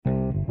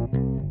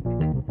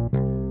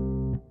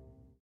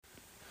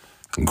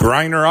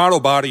Griner Auto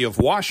Body of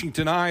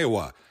Washington,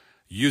 Iowa,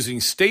 using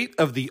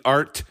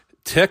state-of-the-art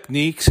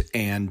techniques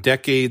and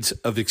decades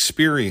of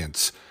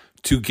experience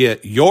to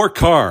get your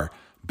car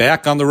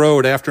back on the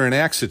road after an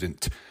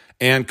accident.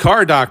 And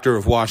Car Doctor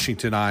of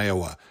Washington,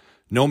 Iowa,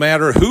 no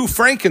matter who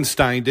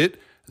Frankensteined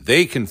it,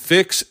 they can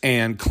fix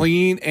and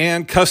clean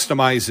and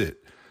customize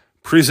it.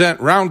 Present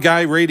Round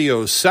Guy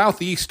Radio's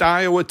Southeast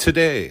Iowa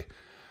Today.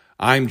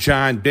 I'm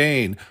John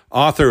Bain,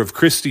 author of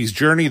Christie's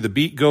Journey, The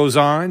Beat Goes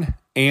On,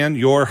 and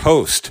your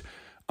host.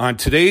 On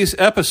today's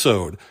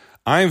episode,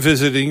 I'm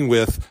visiting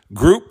with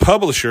group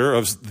publisher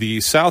of the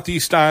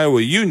Southeast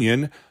Iowa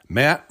Union,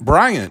 Matt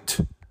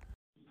Bryant.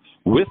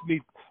 With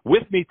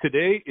me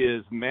today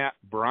is Matt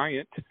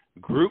Bryant,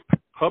 group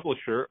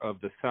publisher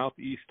of the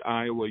Southeast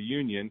Iowa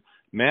Union.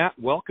 Matt,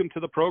 welcome to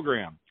the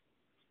program.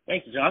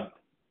 Thank you, John.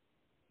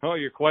 Oh,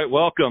 you're quite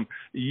welcome.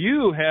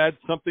 You had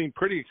something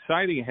pretty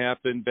exciting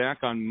happen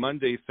back on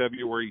Monday,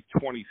 February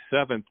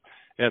 27th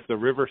at the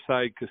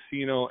Riverside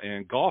Casino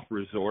and Golf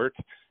Resort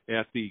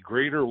at the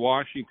Greater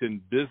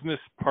Washington Business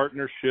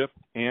Partnership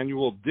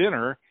Annual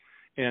Dinner,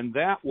 and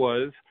that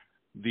was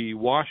the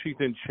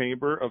Washington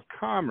Chamber of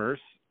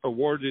Commerce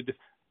awarded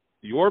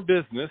your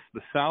business,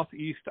 the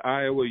Southeast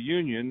Iowa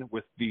Union,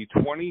 with the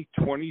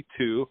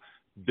 2022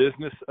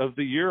 Business of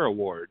the Year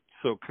Award.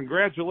 So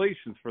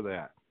congratulations for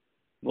that.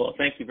 Well,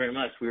 thank you very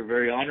much. We were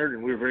very honored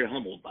and we were very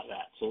humbled by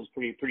that. So it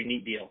was pretty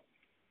neat deal.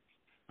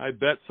 I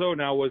bet so.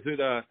 Now, was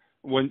it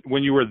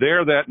when you were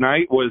there that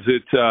night? Was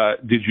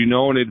it did you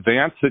know in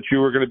advance that you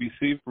were going to be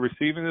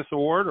receiving this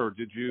award, or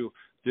did you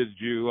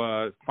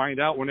find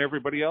out when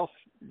everybody else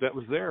that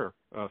was there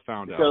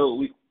found out?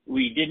 So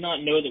we did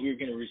not know that we were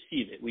going to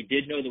receive it. We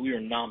did know that we were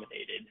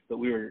nominated, but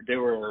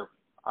there were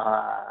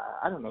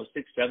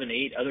 6, 7,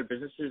 8 other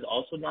businesses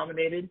also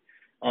nominated.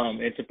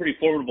 It's a pretty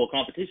formidable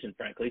competition,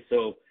 frankly.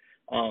 So.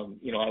 I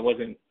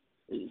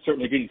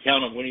certainly didn't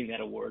count on winning that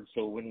award.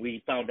 So when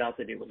we found out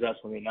that it was us,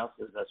 when they announced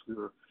it was us,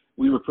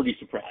 we were pretty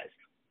surprised.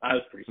 I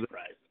was pretty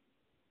surprised.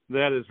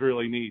 That is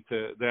really neat.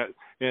 There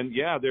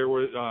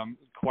was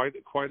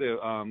quite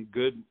a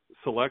good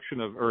selection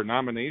of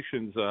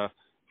nominations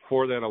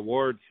for that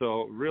award.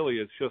 So really,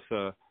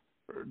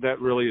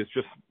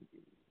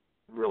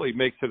 really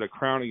makes it a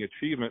crowning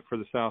achievement for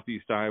the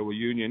Southeast Iowa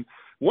Union.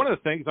 One of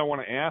the things I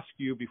want to ask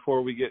you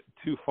before we get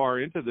too far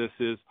into this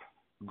is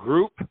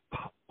group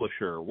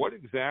publisher. What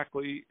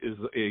exactly is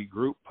a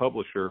group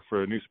publisher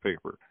for a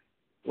newspaper?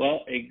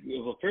 Well,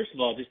 first of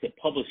all, just a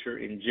publisher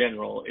in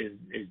general is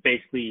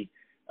basically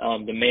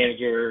the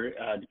manager,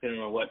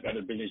 depending on what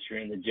other business you're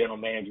in, the general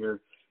manager.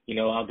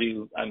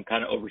 I'm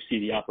kind of oversee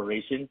the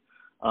operation.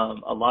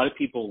 A lot of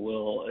people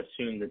will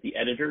assume that the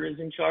editor is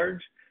in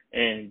charge,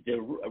 and the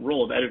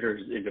role of editor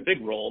is a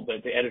big role,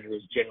 but the editor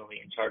is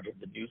generally in charge of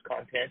the news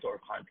content or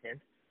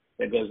content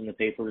that goes in the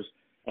papers.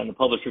 And the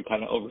publisher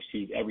kind of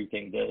oversees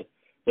everything,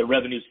 the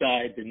revenue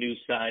side, the news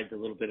side, a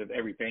little bit of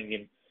everything,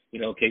 and,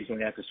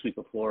 occasionally have to sweep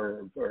a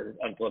floor or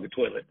unplug a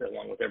toilet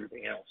along with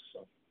everything else.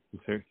 So.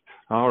 Okay.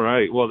 All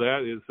right. Well,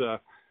 that is,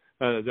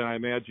 then I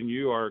imagine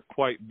you are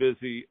quite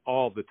busy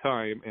all the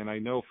time. And I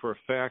know for a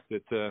fact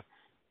that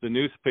the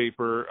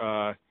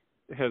newspaper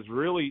has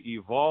really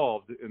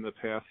evolved in the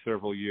past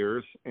several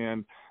years.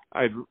 And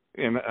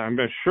I'm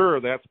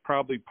sure that's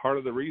probably part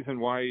of the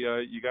reason why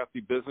you got the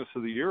Business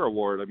of the Year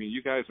award. I mean,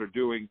 you guys are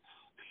doing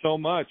so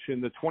much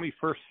in the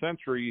 21st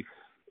century.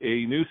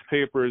 A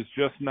newspaper is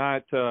just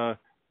not a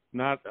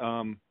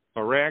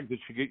rag that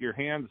you get your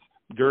hands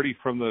dirty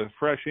from the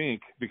fresh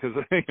ink, because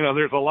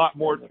there's a lot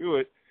more to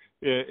it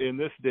in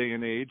this day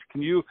and age.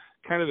 Can you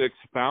kind of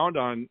expound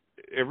on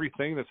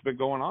everything that's been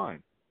going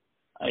on?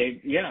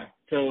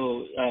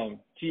 So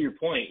to your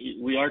point,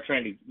 we are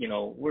trying to,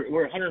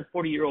 we're a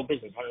 140-year-old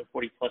business,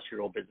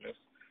 140-plus-year-old business,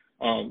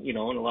 and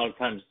a lot of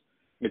times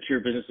mature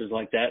businesses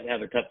like that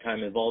have a tough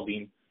time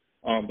evolving.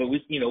 But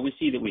we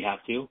see that we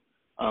have to.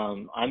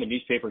 I'm a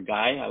newspaper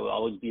guy. I will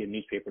always be a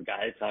newspaper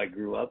guy. That's how I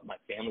grew up. My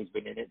family's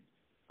been in it.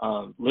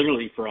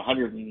 Literally for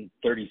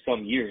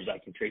 130-some years, I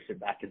can trace it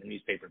back in the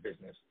newspaper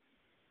business.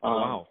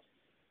 Wow.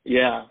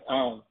 Yeah.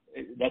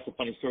 That's a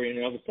funny story in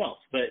and of itself.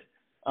 But,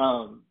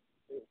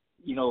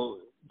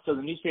 so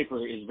the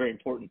newspaper is very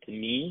important to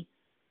me,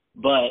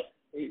 but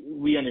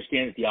we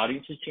understand that the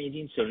audience is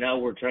changing. So now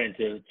we're trying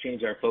to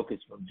change our focus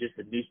from just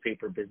a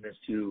newspaper business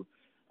to,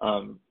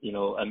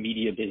 a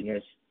media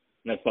business.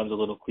 And that sounds a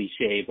little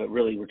cliche, but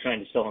really we're trying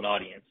to sell an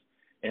audience.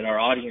 And our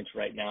audience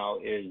right now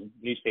is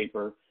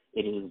newspaper.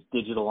 It is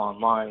digital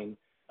online.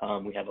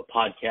 We have a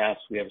podcast.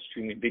 We have a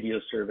streaming video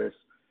service.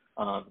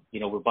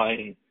 We're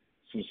buying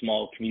some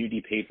small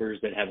community papers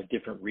that have a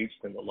different reach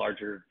than the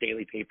larger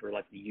daily paper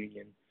like the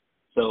Union.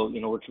 So,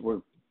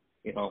 we're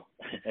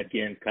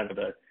again, kind of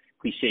a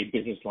cliche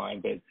business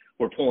line, but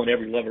we're pulling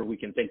every lever we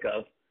can think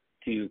of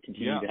to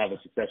continue to have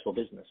a successful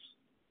business.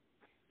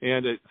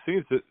 And it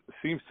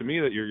seems to me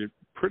that you're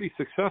pretty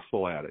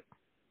successful at it.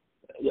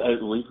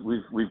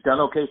 We've done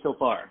okay so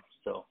far.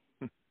 So.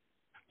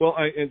 Well,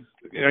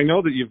 I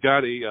know that you've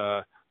got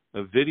a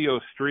video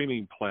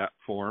streaming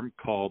platform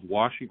called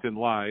Washington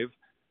Live,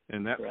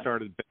 and that Correct.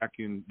 started back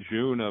in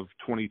June of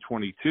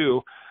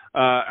 2022.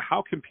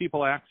 How can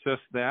people access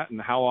that,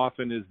 and how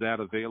often is that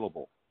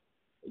available?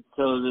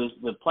 So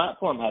the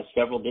platform has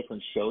several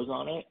different shows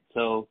on it.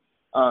 So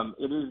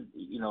it is,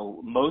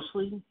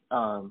 mostly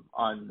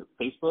on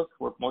Facebook,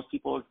 where most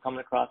people are coming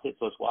across it.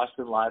 So it's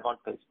Washington Live on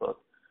Facebook.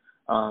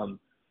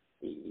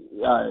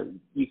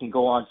 You can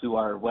go onto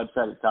our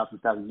website at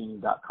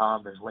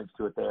southeastiowaunion.com. There's links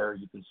to it there.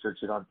 You can search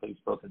it on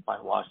Facebook and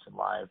find Washington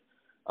Live.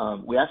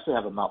 We actually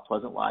have a Mount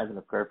Pleasant Live and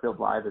a Fairfield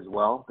Live as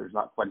well. There's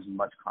not quite as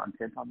much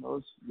content on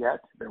those yet.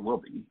 There will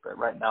be, but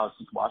right now it's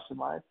just Washington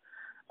Live.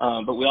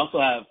 But we also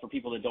have, for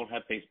people that don't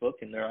have Facebook,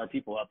 and there are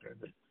people out there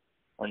that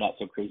are not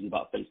so crazy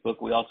about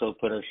Facebook, we also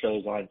put our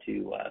shows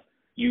onto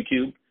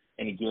YouTube.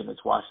 And again,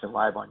 it's Washington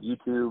Live on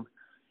YouTube.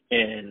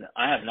 And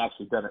I haven't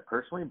actually done it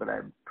personally, but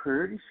I'm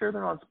pretty sure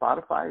they're on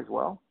Spotify as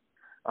well.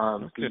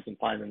 So you can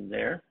find them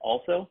there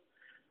also.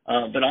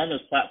 But on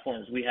those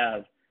platforms, we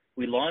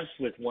launched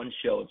with one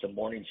show. It's a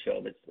morning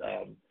show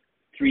that's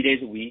 3 days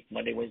a week,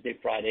 Monday, Wednesday,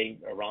 Friday,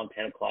 around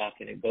 10 o'clock,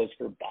 and it goes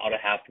for about a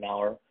half an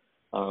hour.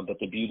 But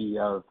the beauty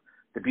of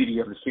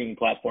the streaming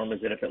platform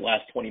is that if it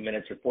lasts 20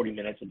 minutes or 40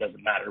 minutes, it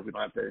doesn't matter. We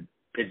don't have to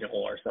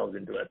pigeonhole ourselves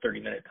into a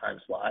 30-minute time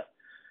slot.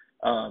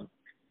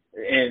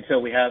 And so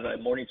we have a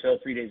morning show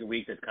 3 days a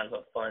week that's kind of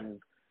a fun,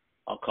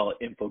 I'll call it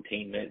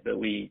infotainment, but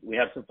we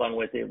have some fun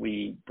with it.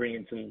 We bring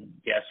in some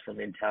guests from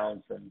in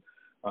town, some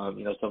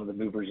of the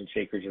movers and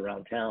shakers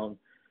around town.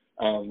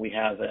 We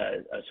have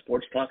a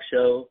sports talk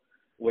show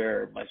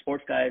where my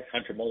sports guys,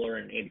 Hunter Muller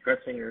and Andy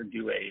Kretzinger,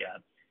 do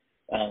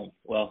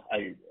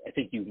I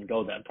think you can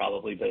go then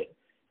probably, but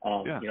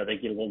they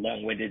get a little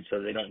long-winded,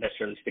 so they don't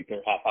necessarily stick to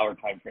their half-hour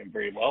time frame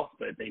very well,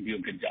 but they do a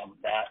good job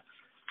with that.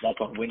 That's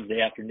on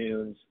Wednesday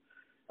afternoons.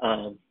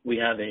 We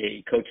have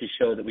a coaches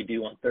show that we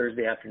do on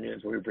Thursday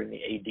afternoons where we bring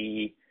the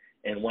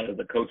AD and one of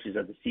the coaches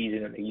of the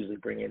season, and they usually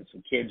bring in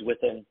some kids with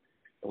them,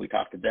 and we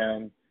talk to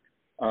them.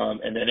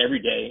 And then every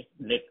day,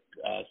 Nick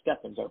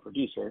Steffens, our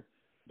producer,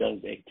 does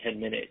a 10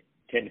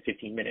 to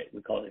 15 minute,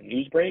 we call it a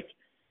news break.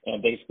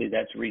 And basically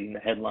that's reading the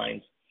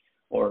headlines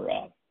or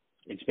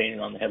expanding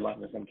on the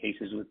headlines in some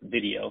cases with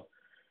video,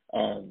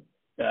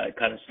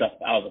 kind of stuff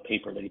out of the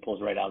paper that he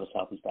pulls right out of the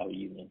Southeast Iowa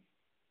Union.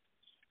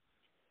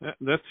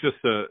 That's just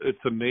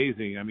it's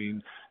amazing. I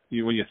mean,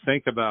 when you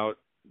think about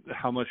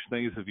how much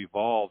things have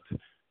evolved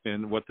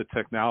and what the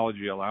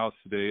technology allows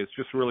today, it's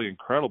just really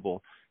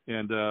incredible.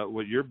 And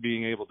what you're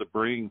being able to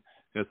bring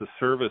as a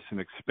service and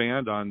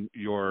expand on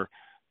your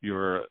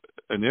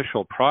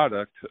initial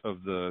product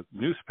of the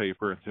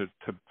newspaper to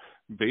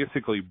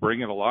basically bring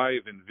it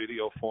alive in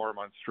video form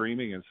on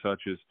streaming and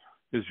such is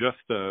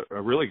just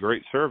a really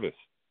great service.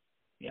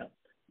 Yeah.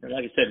 And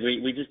like I said,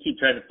 we just keep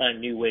trying to find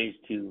new ways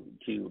to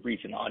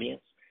reach an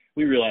audience.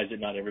 We realize that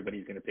not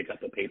everybody's going to pick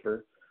up a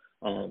paper.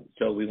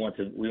 So we want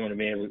to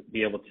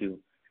be able to,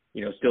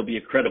 still be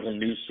a credible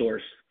news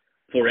source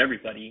for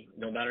everybody,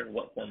 no matter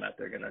what format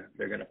they're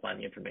gonna find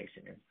the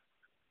information in.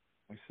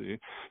 I see.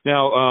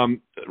 Now,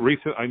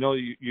 I know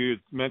you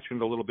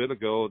mentioned a little bit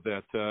ago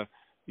that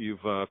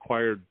you've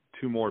acquired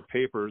 2 more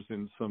papers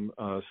in some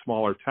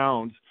smaller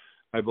towns.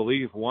 I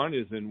believe one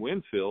is in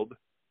Winfield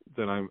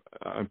that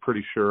I'm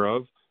pretty sure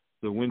of.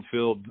 The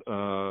Winfield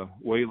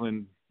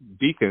Wayland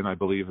Beacon, I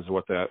believe, is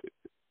what that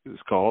is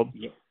called.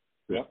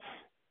 Yeah.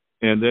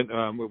 And then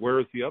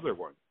where is the other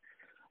one?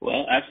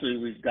 Well, actually,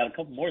 we've got a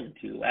couple more than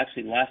 2.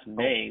 Actually, last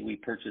May, we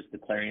purchased the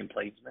Clarion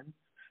Plainsman,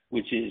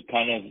 which is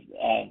kind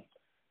of,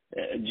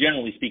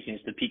 generally speaking,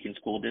 it's the Pekin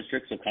School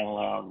District, so kind of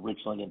around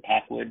Richland and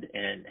Packwood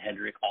and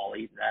Hendrick,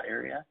 Hawley, that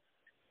area.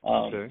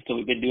 Okay. So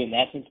we've been doing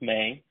that since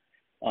May.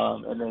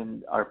 And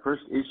then our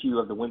first issue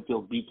of the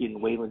Winfield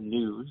Beacon Wayland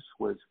News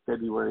was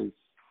February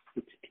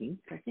 16th,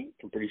 I think,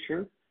 I'm pretty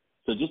sure.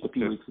 So just a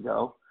few weeks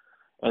ago.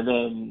 And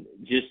then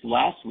just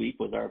last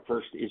week was our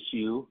first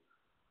issue.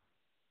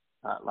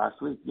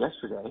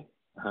 Yesterday.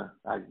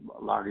 I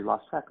already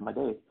lost track of my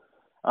days.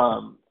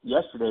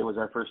 Yesterday was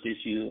our first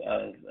issue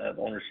of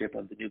ownership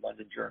of the New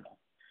London Journal.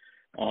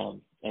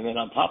 And then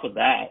on top of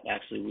that,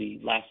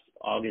 actually, last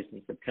August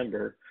and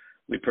September,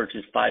 we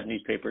purchased 5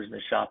 newspapers in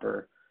the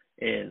shopper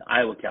in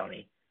Iowa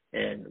County,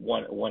 and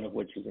one of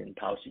which is in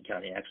Poweston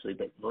County, actually,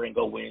 but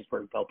Marengo,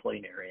 Williamsburg, Belle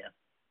Plaine area.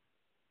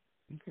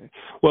 Okay.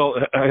 Well,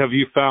 have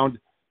you found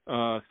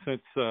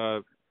since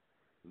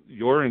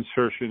your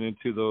insertion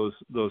into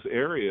those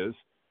areas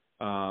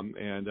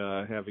and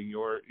having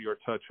your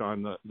touch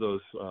on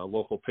those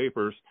local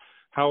papers,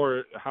 how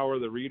are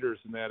the readers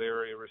in that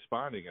area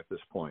responding at this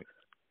point?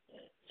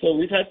 So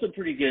we've had some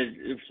pretty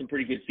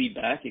good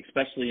feedback,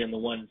 especially in the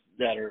ones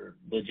that are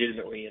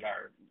legitimately in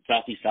our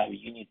Southeast Iowa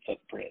Union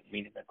footprint,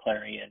 meaning the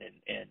Clarion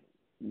and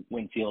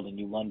Winfield and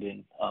New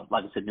London.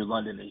 Like I said, New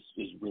London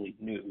is really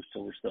new,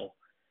 so we're still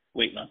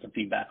waiting on some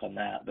feedback on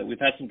that. But we've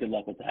had some good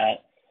luck with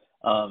that.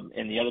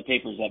 And the other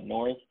papers up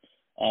north,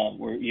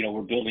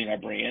 we're building our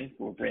brand.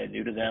 We're brand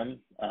new to them,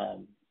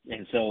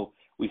 and so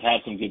we've had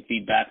some good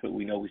feedback, but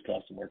we know we still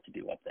have some work to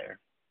do up there.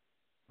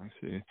 I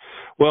see.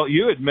 Well,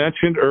 you had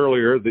mentioned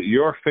earlier that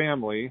your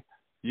family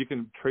you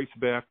can trace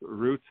back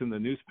roots in the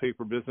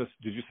newspaper business.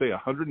 Did you say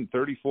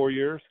 134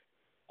 years?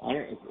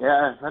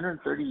 Yeah,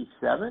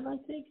 137, I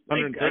think.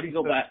 137. I can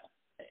go back.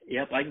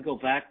 Yep, I can go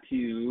back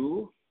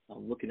to.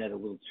 I'm looking at a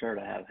little chart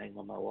I have hanging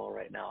on my wall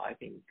right now. I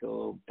can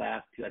go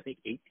back to, I think,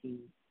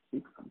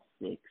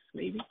 1866,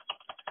 maybe.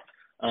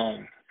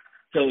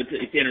 So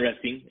it's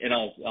interesting, and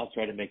I'll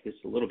try to make this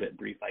a little bit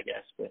brief, I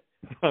guess. But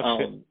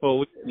well,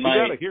 we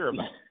got to hear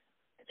about.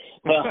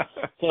 Well,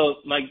 so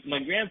my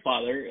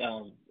grandfather,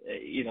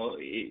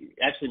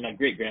 actually my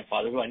great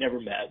grandfather, who I never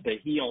met, but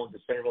he owned the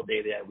Centerville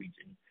Daily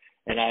Iowegian,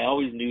 and I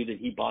always knew that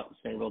he bought the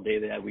Centerville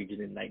Daily Iowegian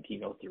in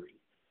 1903.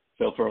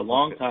 So for a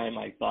long time,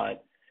 I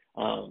thought,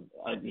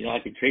 I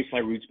could trace my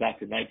roots back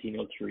to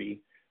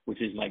 1903,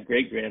 which is my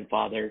great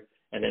grandfather,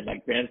 and then my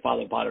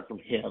grandfather bought it from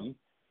him.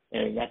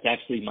 And that's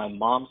actually my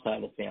mom's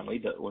side of the family.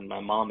 But when my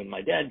mom and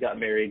my dad got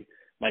married,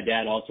 my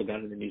dad also got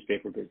into the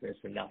newspaper business,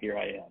 and now here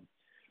I am.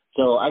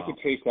 So I could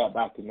trace that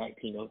back to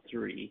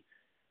 1903,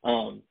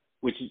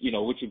 which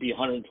would be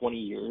 120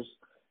 years.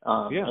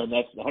 And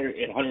that's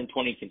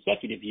 120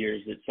 consecutive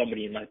years that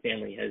somebody in my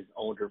family has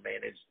owned or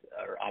managed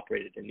or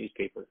operated a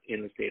newspaper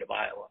in the state of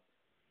Iowa.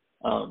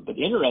 But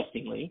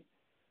interestingly,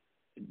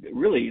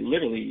 really,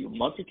 literally a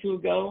month or two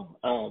ago,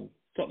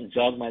 something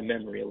jogged my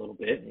memory a little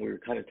bit, and we were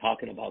kind of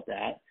talking about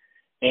that.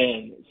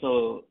 And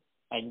so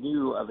I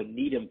knew of a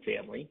Needham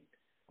family,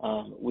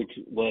 which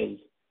was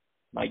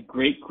my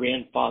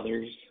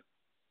great-grandfather's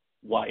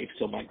wife,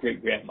 so my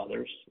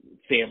great-grandmother's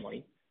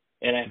family.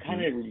 And I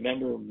kind of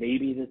remember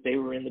maybe that they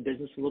were in the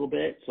business a little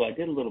bit, so I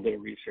did a little bit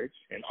of research,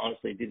 and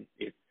honestly,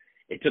 it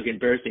took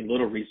embarrassing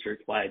little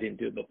research why I didn't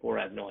do it before.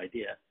 I have no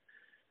idea.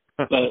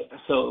 But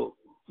so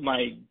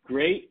my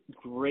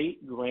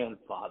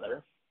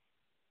great-great-grandfather,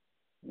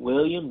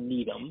 William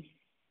Needham,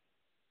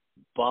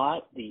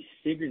 bought the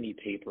Sigourney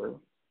paper,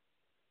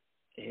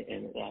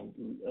 and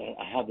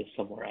I have this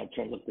somewhere. I'm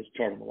trying to look at this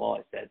chart on the wall.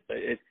 I think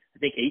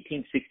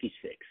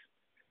 1866.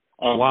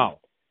 Wow.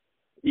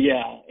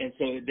 Yeah, and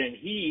so then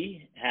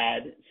he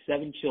had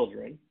 7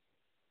 children,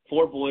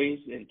 4 boys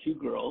and 2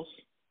 girls,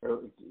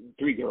 or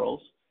 3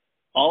 girls.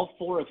 All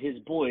 4 of his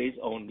boys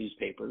owned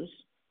newspapers,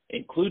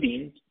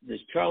 including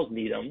this Charles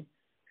Needham,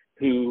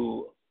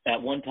 who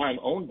at one time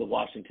owned the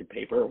Washington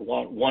paper,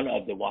 or one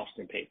of the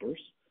Washington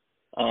papers.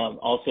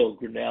 Also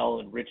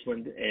Grinnell and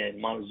Richland and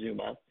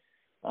Montezuma.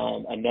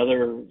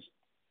 Another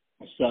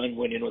son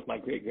went in with my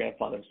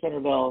great-grandfather in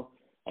Centerville.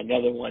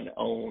 Another one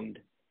owned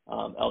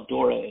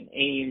Eldora and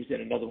Ames,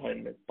 and another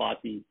one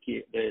bought the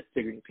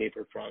Sigourney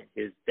paper from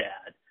his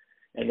dad.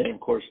 And then,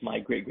 of course, my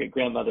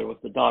great-great-grandmother was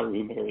the daughter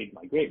who married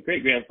my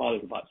great-great-grandfather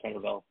who bought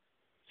Centerville.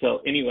 So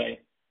anyway,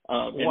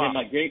 and then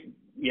my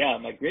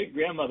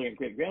great-grandmother and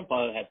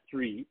great-grandfather had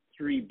three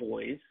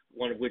boys,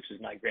 one of which is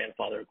my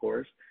grandfather, of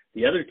course.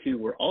 The other 2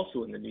 were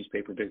also in the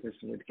newspaper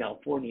business and went to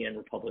California and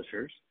were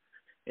publishers.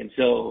 And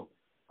so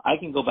I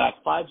can go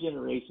back 5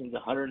 generations,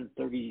 7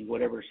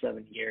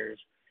 years,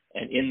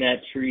 and in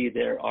that tree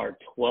there are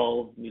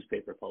 12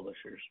 newspaper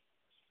publishers.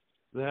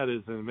 That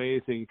is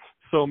amazing.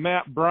 So,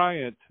 Matt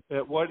Bryant,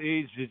 at what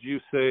age did you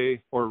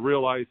say or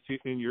realize to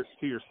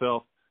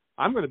yourself,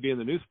 I'm going to be in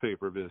the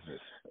newspaper business?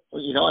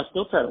 Well, I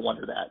still try to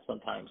wonder that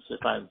sometimes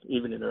if I'm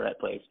even in the right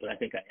place, but I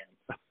think I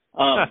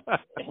am.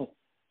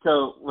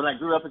 So when I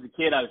grew up as a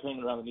kid, I was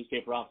hanging around the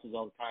newspaper offices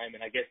all the time,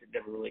 and I guess it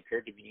never really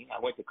occurred to me. I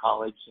went to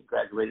college and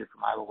graduated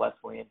from Iowa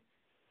Wesleyan,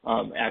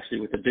 actually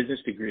with a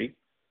business degree.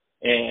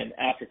 And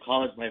after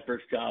college, my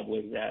first job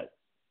was at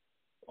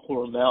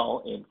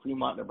Hormel in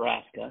Fremont,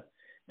 Nebraska.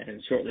 And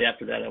then shortly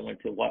after that, I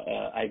went to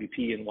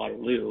IVP in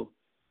Waterloo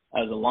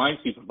as a line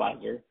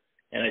supervisor.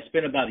 And I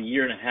spent about a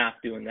year and a half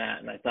doing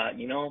that. And I thought,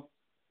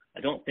 I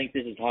don't think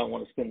this is how I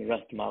want to spend the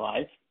rest of my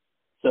life.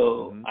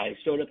 So I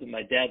showed up at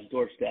my dad's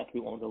doorstep,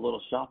 who owned a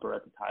little shopper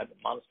at the time in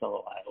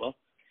Monticello, Iowa,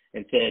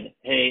 and said,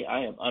 "Hey, I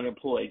am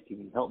unemployed. Can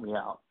you help me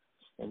out?"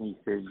 And he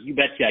said, "You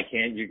betcha I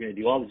can. You're going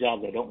to do all the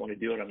jobs I don't want to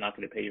do, and I'm not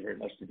going to pay you very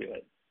much to do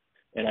it."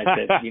 And I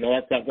said,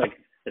 that sounds like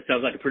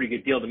a pretty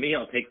good deal to me.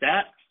 I'll take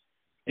that.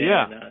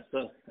 And,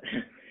 so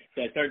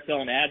I started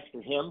selling ads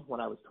for him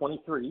when I was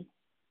 23,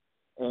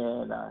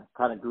 and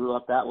kind of grew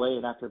up that way.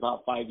 And after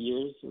about 5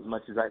 years, as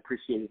much as I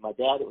appreciated my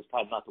dad, it was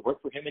time not to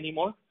work for him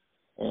anymore.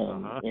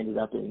 And ended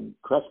up in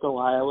Cresco,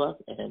 Iowa,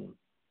 and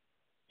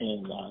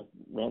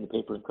ran the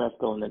paper in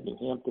Cresco and then New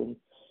Hampton.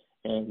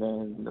 And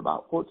then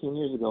about 14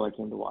 years ago, I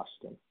came to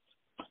Washington.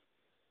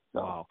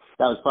 So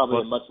that was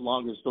probably a much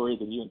longer story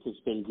than you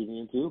anticipated getting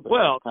into. But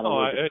where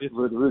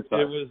the roots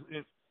are.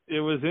 It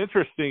was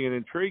interesting and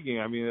intriguing.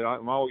 I mean,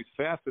 I'm always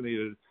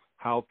fascinated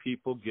how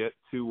people get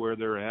to where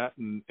they're at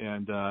and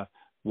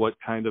what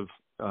kind of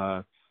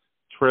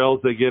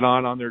trails they get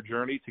on their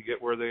journey to get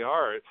where they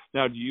are.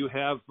 Now, do you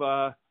have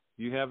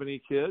any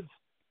kids?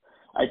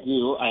 I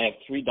do. I have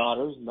 3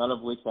 daughters, none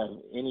of which have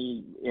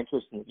any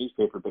interest in the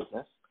newspaper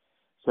business.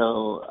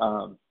 So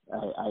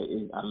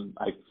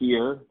I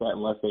fear that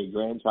unless a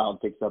grandchild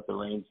picks up the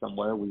reins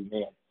somewhere, we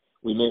may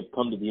have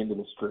come to the end of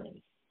the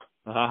string.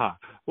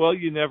 Well,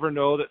 you never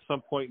know. That at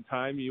some point in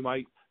time you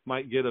might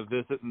get a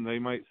visit, and they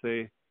might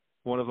say,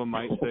 One of them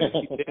might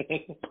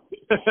say,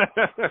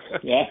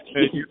 yeah.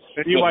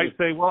 and you might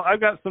say, well, I've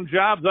got some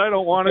jobs I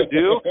don't want to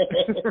do.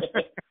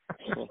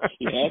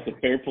 Yeah, that's a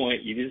fair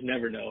point. You just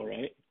never know,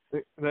 right?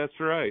 That's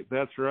right.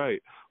 That's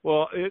right.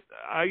 Well,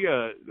 I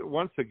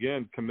once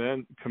again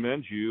commend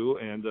you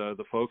and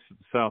the folks at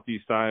the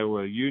Southeast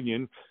Iowa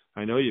Union.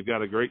 I know you've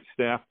got a great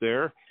staff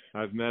there.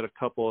 I've met a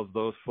couple of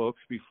those folks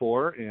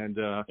before, and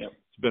Yep.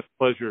 It's been a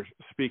pleasure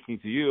speaking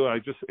to you. I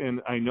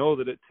know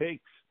that it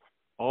takes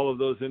all of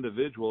those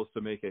individuals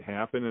to make it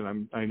happen,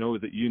 and I know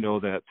that you know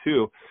that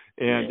too.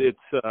 And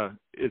Yeah.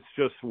 It's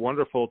just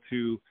wonderful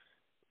to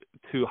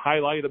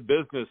highlight a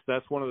business.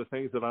 That's one of the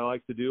things that I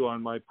like to do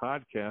on my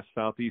podcast,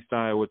 Southeast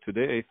Iowa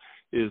Today,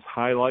 is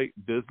highlight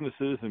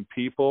businesses and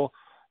people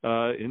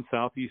in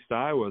Southeast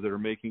Iowa that are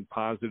making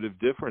positive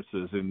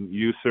differences, and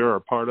you, sir, are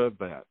part of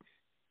that.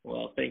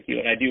 Well, thank you.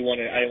 And I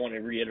want to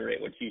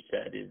reiterate what you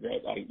said, is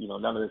that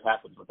none of this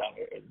happens without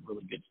a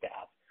really good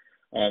staff.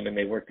 And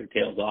they work their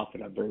tails off,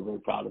 and I'm very, very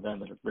proud of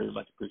them, and I very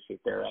much appreciate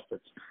their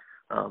efforts.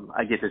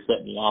 I get to sit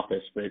in the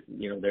office, but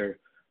they're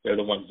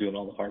the ones doing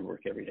all the hard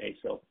work every day.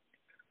 So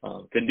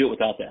couldn't do it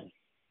without them.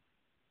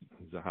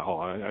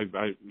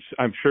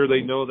 I'm sure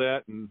they know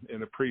that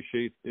and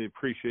appreciate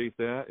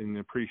that, and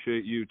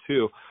appreciate you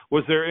too.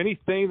 Was there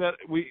anything that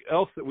we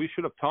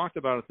should have talked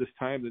about at this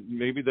time that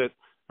maybe that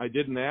I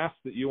didn't ask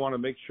that you want to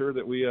make sure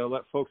that we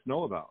let folks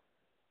know about?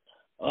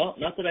 Well,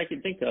 not that I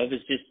can think of.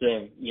 It's just,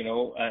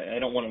 I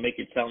don't want to make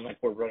it sound like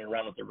we're running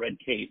around with the red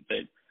cape,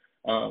 but,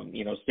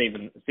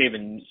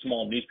 saving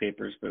small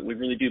newspapers. But we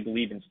really do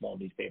believe in small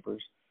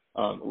newspapers,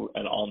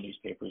 and all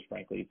newspapers,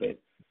 frankly. But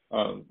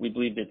we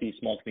believe that these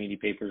small community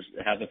papers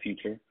have a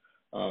future.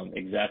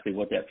 Exactly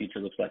what that future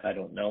looks like, I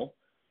don't know.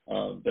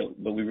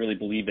 But we really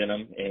believe in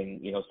them.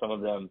 And, some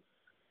of them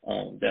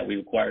that we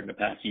acquired in the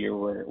past year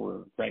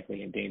were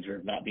frankly in danger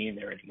of not being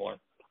there anymore.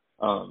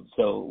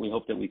 So we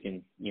hope that we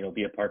can,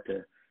 be a part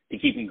to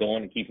keep them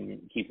going and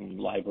keep them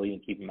lively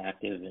and keep them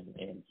active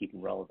and keep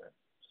them relevant.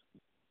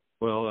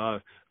 Well,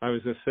 I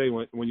was going to say,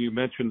 when you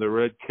mentioned the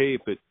red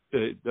cape,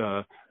 it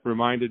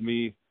reminded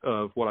me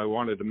of what I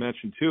wanted to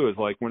mention too, is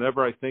like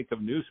whenever I think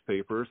of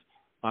newspapers,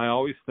 I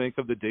always think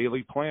of the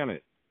Daily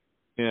Planet.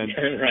 And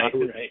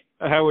right.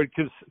 I would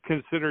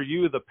consider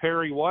you the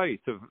Perry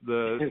White of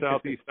the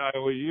Southeast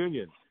Iowa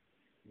Union.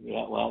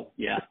 Yeah, well,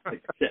 yeah. I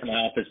sit in my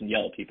office and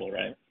yell at people,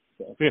 right?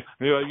 So. Yeah,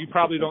 you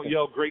probably don't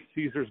yell "Great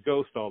Caesar's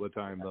Ghost" all the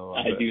time, though.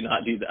 I do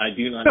not do that. I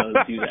do not know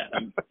to do that.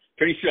 I'm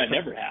pretty sure I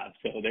never have.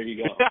 So there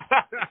you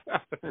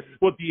go.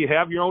 Well, do you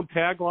have your own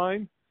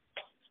tagline?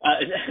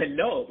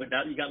 No, but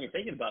now you got me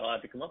thinking about it. I'll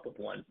have to come up with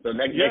one. So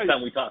next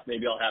time we talk,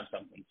 maybe I'll have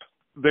something.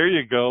 There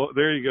you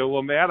go.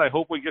 Well, Matt, I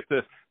hope we get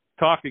to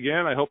talk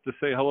again. I hope to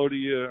say hello to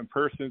you in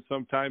person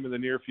sometime in the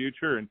near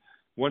future. And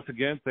once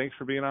again, thanks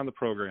for being on the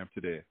program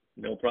today.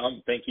 No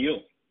problem. Thank you.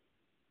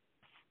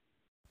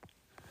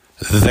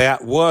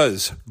 That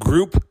was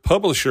Group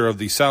Publisher of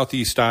the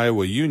Southeast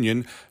Iowa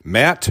Union,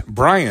 Matt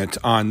Bryant,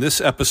 on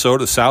this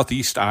episode of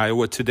Southeast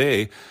Iowa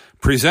Today,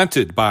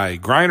 presented by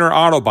Greiner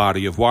Auto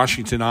Body of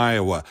Washington,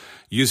 Iowa,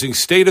 using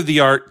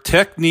state-of-the-art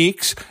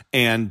techniques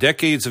and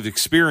decades of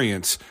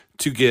experience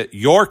to get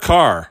your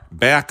car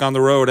back on the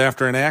road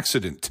after an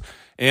accident,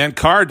 and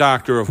Car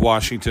Doctor of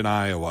Washington,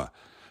 Iowa.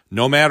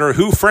 No matter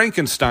who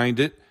Frankensteined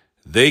it,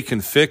 they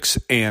can fix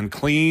and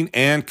clean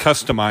and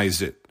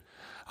customize it.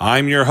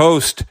 I'm your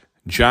host,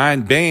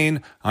 John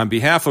Bain, on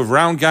behalf of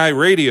Round Guy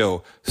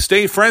Radio.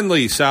 Stay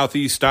friendly,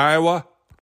 Southeast Iowa.